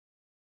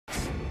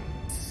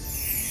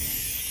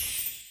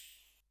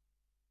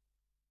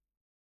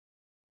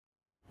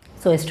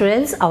So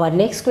students, our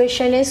next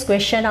question is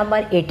question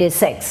number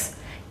 86.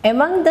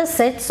 Among the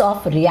sets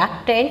of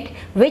reactant,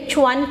 which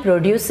one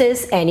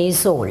produces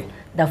anisole?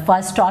 The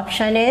first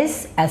option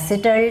is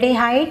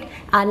acetaldehyde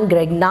and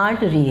Grignard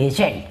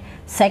reagent.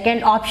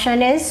 Second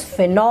option is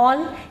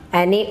phenol,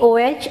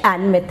 NaOH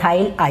and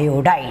methyl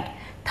iodide.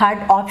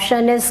 Third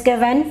option is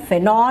given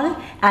phenol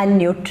and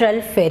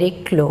neutral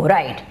ferric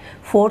chloride.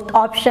 Fourth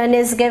option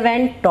is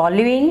given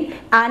toluene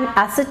and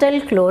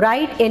acetyl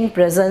chloride in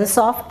presence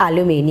of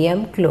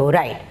aluminium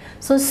chloride.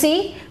 So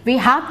see, we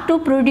have to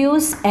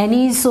produce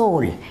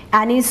anisole.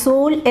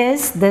 Anisole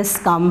is this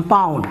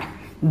compound,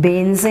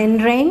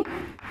 benzene ring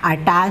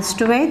attached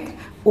with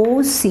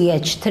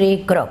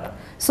OCH3 group.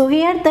 So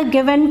here the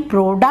given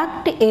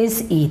product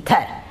is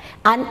ether,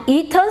 and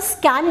ethers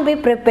can be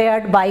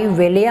prepared by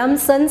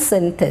Williamson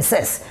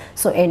synthesis.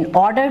 So in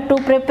order to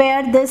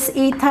prepare this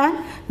ether,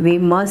 we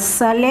must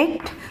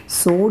select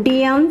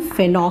sodium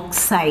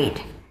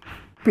phenoxide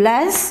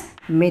plus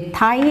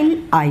methyl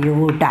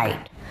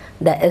iodide.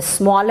 The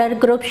smaller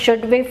group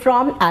should be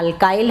from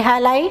alkyl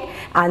halide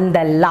and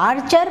the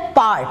larger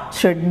part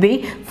should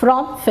be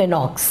from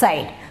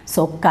phenoxide.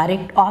 So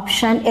correct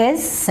option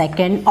is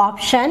second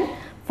option.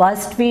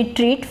 First we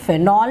treat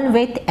phenol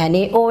with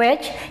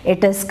NaOH,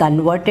 it is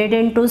converted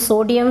into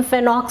sodium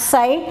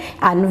phenoxide,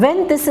 and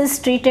when this is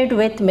treated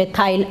with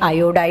methyl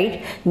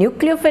iodide,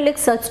 nucleophilic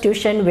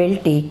substitution will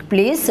take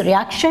place.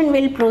 Reaction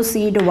will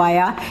proceed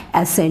via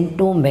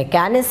SN2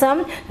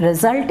 mechanism,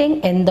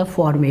 resulting in the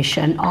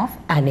formation of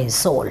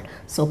anisole.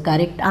 So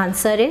correct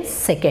answer is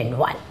second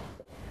one.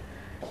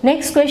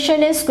 Next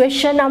question is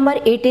question number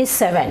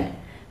 87.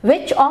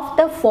 Which of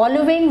the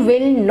following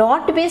will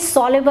not be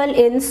soluble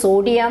in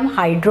sodium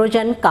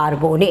hydrogen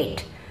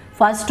carbonate?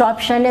 First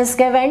option is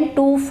given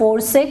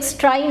 2,4,6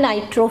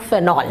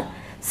 trinitrophenol.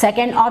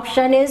 Second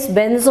option is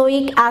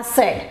benzoic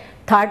acid.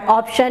 Third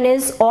option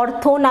is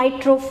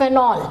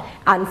orthonitrophenol.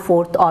 And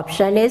fourth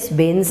option is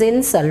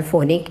benzene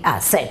sulfonic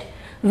acid.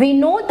 We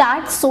know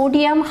that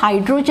sodium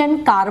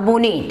hydrogen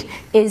carbonate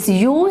is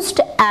used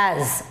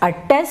as a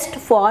test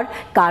for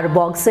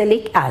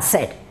carboxylic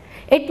acid.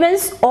 It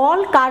means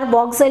all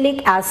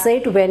carboxylic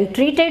acid, when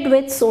treated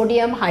with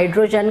sodium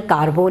hydrogen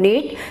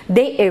carbonate,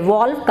 they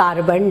evolve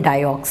carbon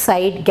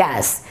dioxide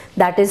gas.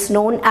 That is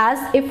known as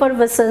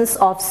effervescence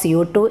of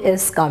CO2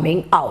 is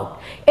coming out.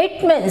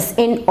 It means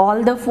in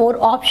all the four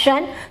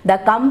options, the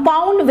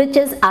compound which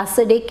is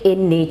acidic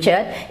in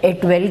nature,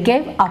 it will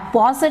give a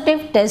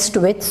positive test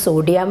with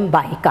sodium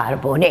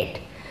bicarbonate.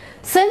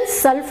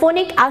 Since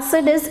sulfonic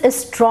acid is a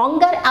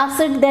stronger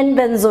acid than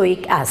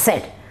benzoic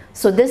acid,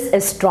 so this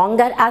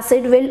stronger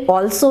acid will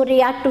also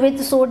react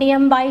with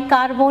sodium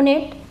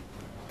bicarbonate.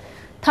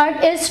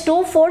 Third is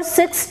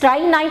 2,4,6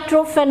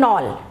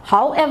 trinitrophenol.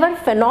 However,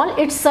 phenol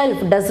itself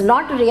does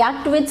not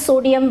react with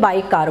sodium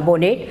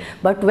bicarbonate,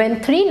 but when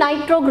three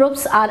nitro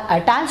groups are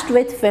attached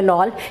with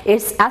phenol,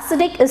 its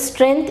acidic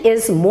strength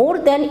is more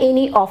than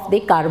any of the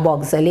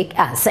carboxylic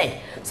acid.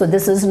 So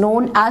this is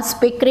known as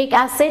picric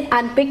acid,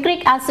 and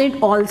picric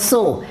acid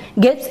also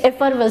gives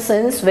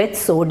effervescence with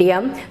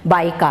sodium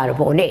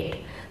bicarbonate.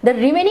 The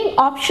remaining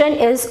option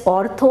is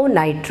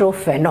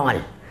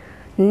orthonitrophenol.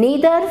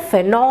 Neither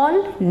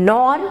phenol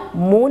nor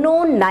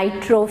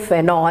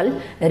mononitrophenol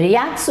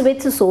reacts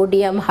with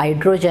sodium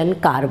hydrogen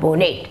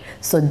carbonate.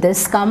 So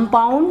this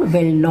compound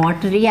will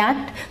not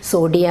react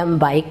sodium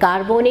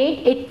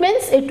bicarbonate. It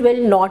means it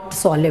will not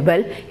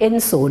soluble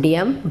in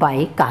sodium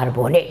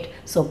bicarbonate.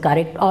 So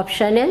correct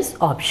option is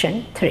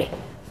option 3.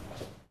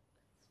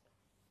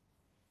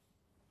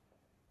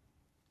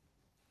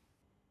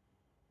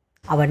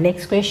 Our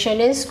next question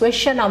is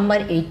question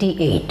number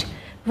 88.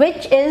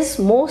 Which is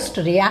most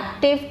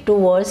reactive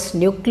towards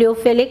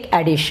nucleophilic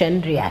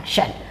addition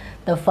reaction?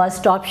 The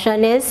first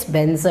option is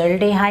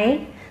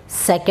benzaldehyde.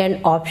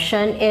 Second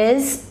option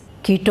is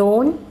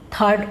ketone.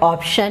 Third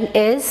option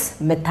is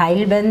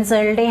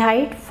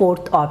methylbenzaldehyde.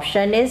 Fourth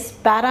option is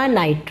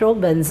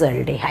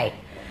para-nitrobenzaldehyde.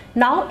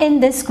 Now in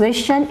this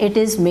question it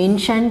is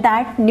mentioned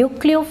that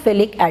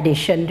nucleophilic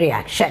addition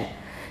reaction.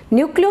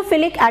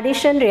 Nucleophilic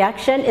addition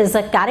reaction is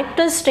a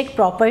characteristic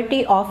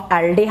property of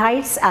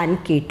aldehydes and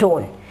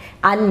ketone,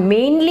 and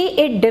mainly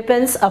it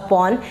depends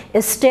upon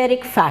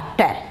steric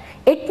factor.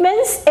 It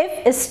means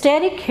if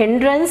steric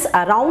hindrance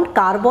around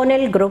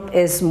carbonyl group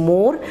is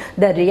more,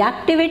 the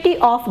reactivity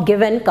of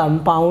given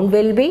compound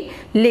will be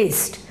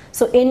least.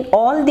 So in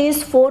all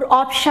these four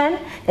options,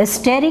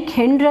 steric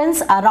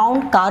hindrance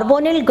around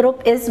carbonyl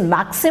group is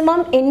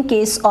maximum in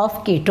case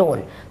of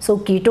ketone. So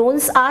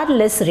ketones are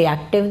less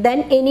reactive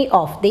than any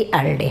of the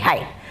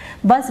aldehyde.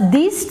 But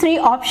these three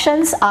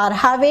options are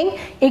having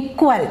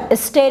equal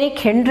steric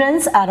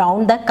hindrance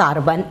around the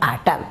carbon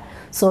atom.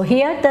 So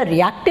here the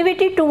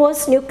reactivity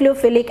towards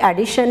nucleophilic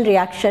addition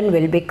reaction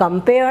will be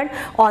compared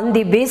on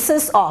the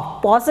basis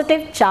of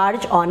positive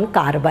charge on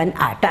carbon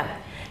atom.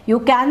 You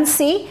can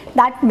see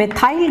that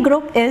methyl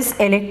group is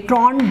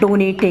electron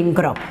donating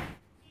group.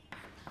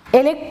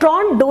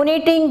 Electron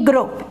donating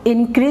group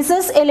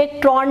increases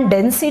electron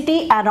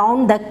density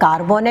around the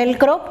carbonyl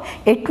group.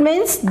 It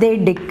means they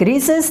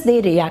decreases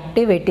the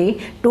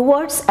reactivity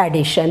towards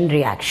addition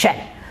reaction.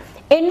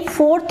 In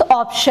fourth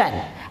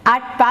option,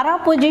 at para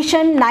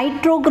position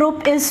nitro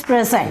group is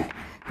present.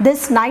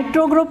 This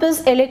nitro group is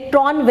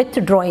electron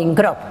withdrawing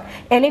group.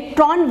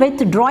 Electron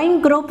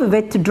withdrawing group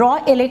withdraw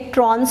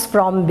electrons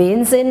from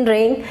benzene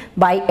ring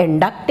by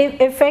inductive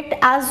effect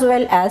as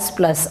well as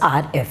plus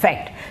R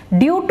effect,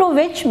 due to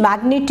which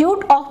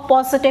magnitude of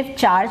positive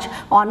charge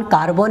on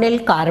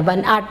carbonyl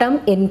carbon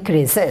atom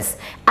increases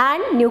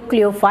and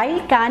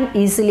nucleophile can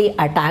easily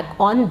attack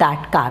on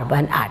that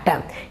carbon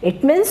atom.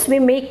 It means we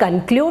may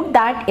conclude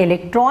that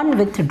electron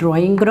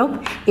withdrawing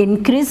group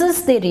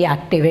increases the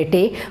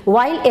reactivity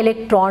while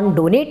electron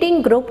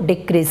donating group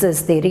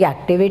decreases the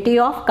reactivity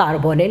of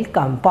carbonyl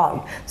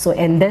compound. So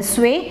in this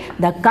way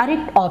the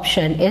correct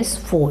option is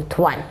fourth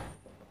one.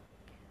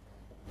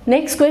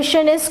 Next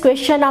question is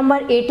question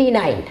number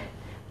 89.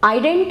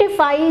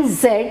 Identify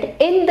Z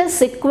in the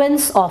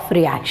sequence of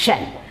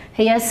reaction.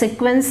 Here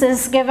sequence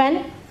is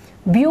given.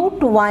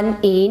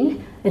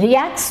 But1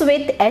 reacts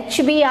with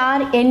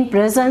HBr in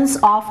presence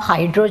of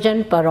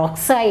hydrogen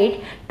peroxide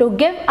to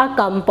give a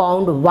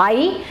compound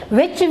Y,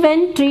 which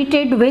when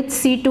treated with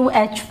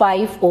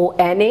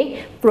C2H5ONa,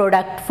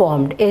 product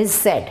formed is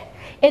Z.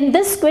 In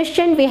this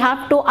question we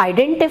have to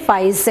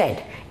identify Z.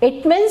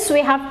 It means we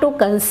have to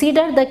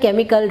consider the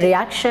chemical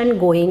reaction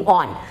going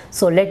on.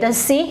 So let us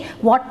see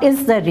what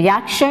is the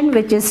reaction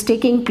which is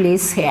taking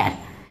place here.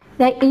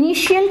 The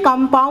initial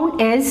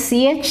compound is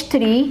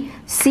CH3,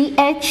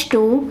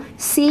 CH2,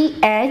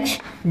 CH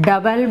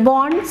double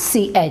bond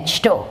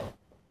CH2.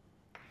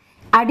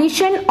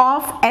 Addition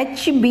of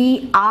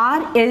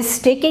HBr is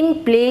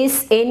taking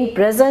place in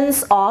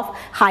presence of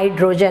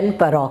hydrogen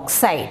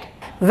peroxide.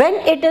 When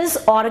it is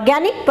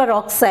organic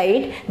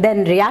peroxide,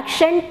 then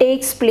reaction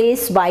takes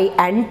place by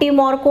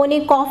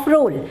anti-Markovnikov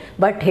rule.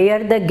 But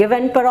here the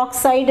given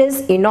peroxide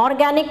is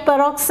inorganic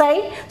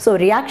peroxide, so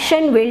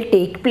reaction will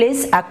take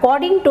place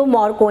according to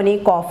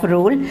Markovnikov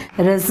rule,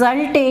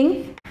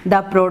 resulting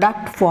the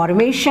product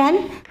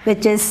formation,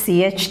 which is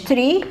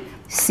CH3,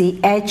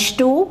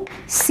 CH2,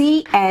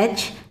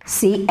 CH,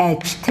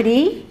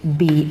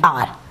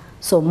 CH3Br.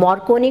 So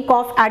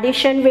Markovnikov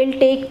addition will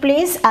take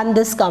place and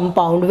this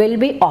compound will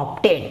be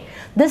obtained.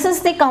 This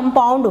is the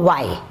compound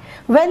Y.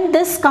 When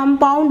this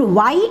compound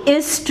Y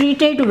is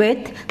treated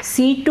with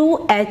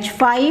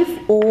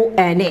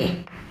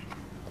C2H5ONa,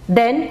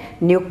 then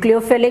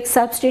nucleophilic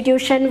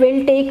substitution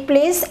will take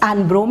place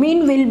and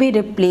bromine will be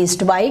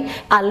replaced by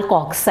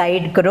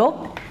alkoxide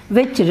group,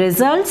 which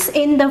results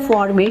in the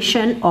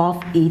formation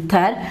of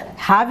ether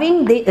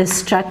having the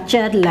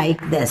structure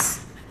like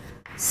this: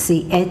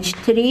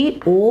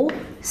 CH3O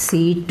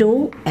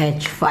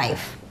C2H5.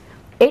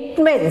 It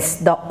means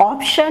the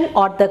option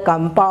or the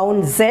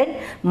compound Z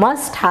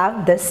must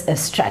have this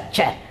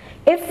structure.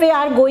 If we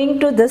are going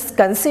to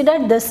consider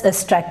this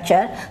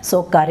structure,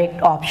 so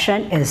correct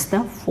option is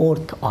the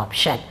fourth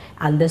option,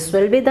 and this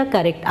will be the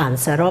correct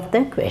answer of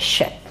the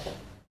question.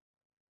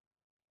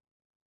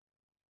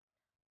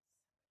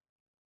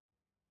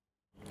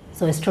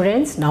 So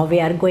students, now we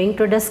are going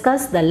to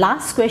discuss the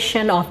last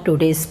question of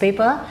today's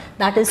paper,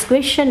 that is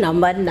question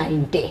number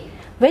 90.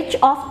 Which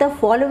of the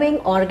following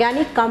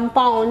organic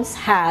compounds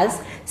has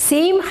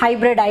same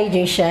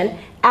hybridization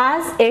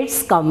as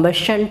its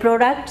combustion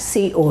product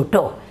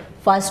CO2?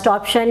 First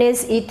option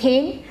is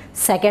ethane,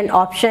 second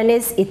option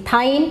is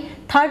ethine,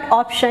 third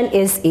option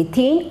is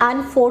ethene,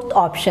 and fourth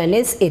option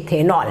is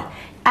ethanol.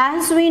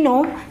 As we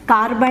know,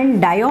 carbon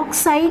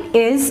dioxide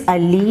is a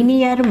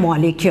linear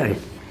molecule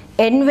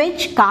in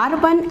which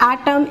carbon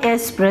atom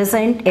is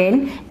present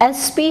in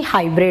sp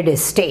hybrid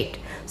state.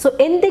 So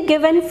in the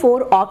given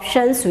four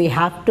options we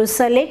have to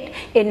select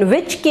in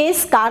which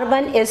case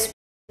carbon is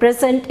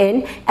present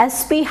in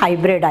sp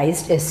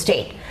hybridized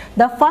state.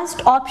 The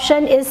first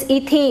option is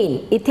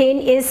ethane.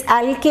 Ethane is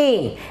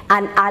alkane,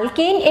 and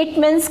alkane, it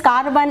means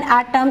carbon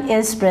atom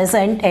is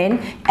present in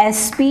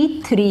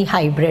sp3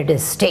 hybrid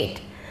state.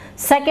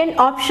 Second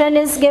option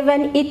is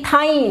given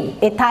ethyne.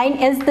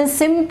 Ethyne is the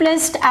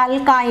simplest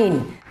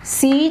alkyne,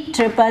 C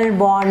triple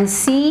bond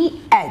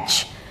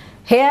CH.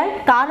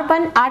 Here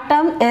carbon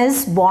atom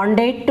is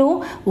bonded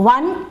to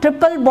one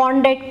triple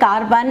bonded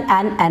carbon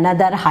and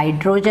another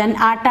hydrogen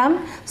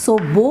atom. So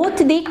both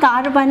the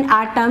carbon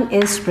atom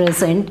is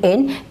present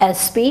in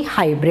sp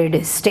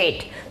hybrid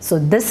state. So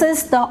this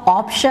is the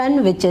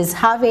option which is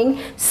having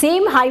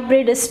same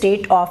hybrid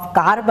state of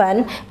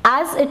carbon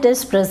as it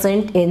is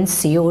present in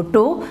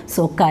CO2.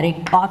 So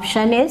correct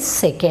option is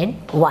second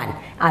one,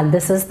 and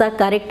this is the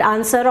correct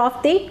answer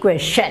of the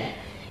question.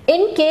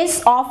 In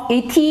case of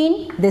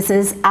ethene, this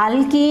is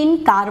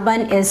alkene,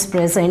 carbon is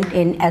present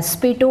in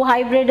sp2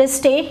 hybrid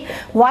state,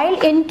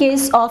 while in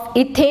case of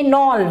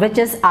ethanol, which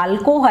is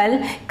alcohol,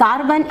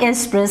 carbon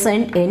is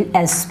present in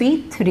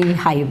sp3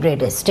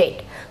 hybrid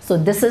state. So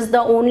this is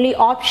the only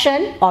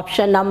option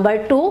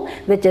number 2,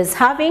 which is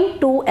having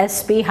two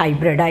sp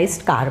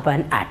hybridized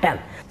carbon atom.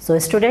 So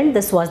student,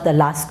 this was the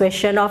last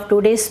question of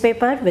today's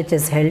paper which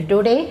is held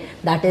today,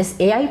 that is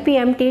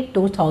AIPMT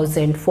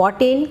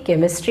 2014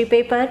 chemistry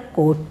paper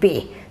code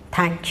P.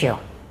 Thank you.